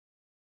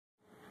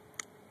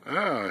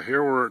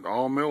Here we're at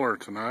Aumiller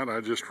tonight.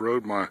 I just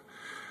rode my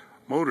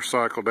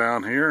motorcycle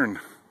down here and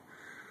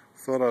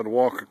thought I'd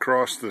walk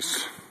across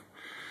this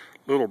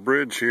little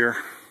bridge here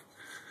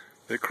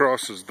that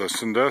crosses the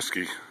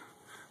Sandusky.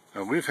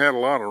 Now, we've had a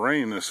lot of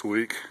rain this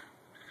week,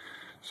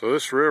 so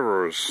this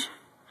river is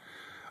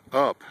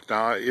up.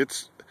 Now,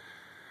 it's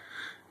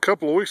a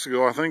couple of weeks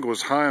ago, I think it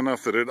was high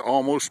enough that it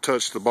almost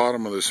touched the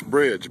bottom of this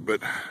bridge,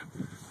 but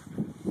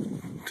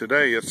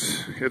today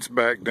it's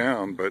back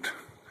down. But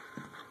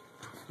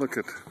look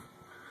at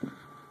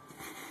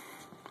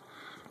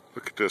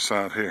this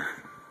out here.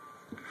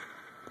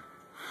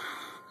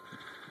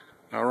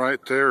 Now right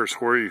there is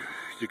where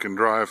you can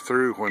drive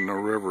through when the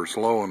river's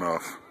low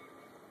enough.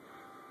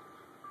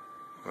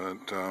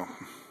 But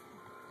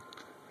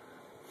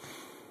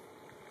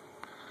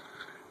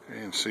you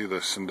can see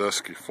the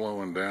Sandusky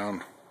flowing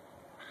down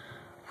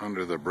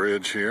under the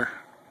bridge here.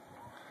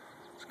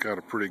 It's got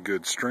a pretty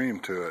good stream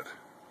to it.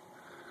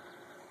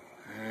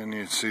 And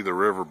you can see the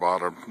river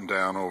bottom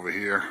down over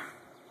here.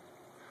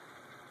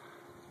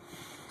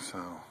 So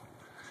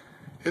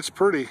it's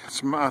pretty.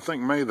 It's, I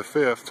think, May the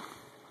 5th.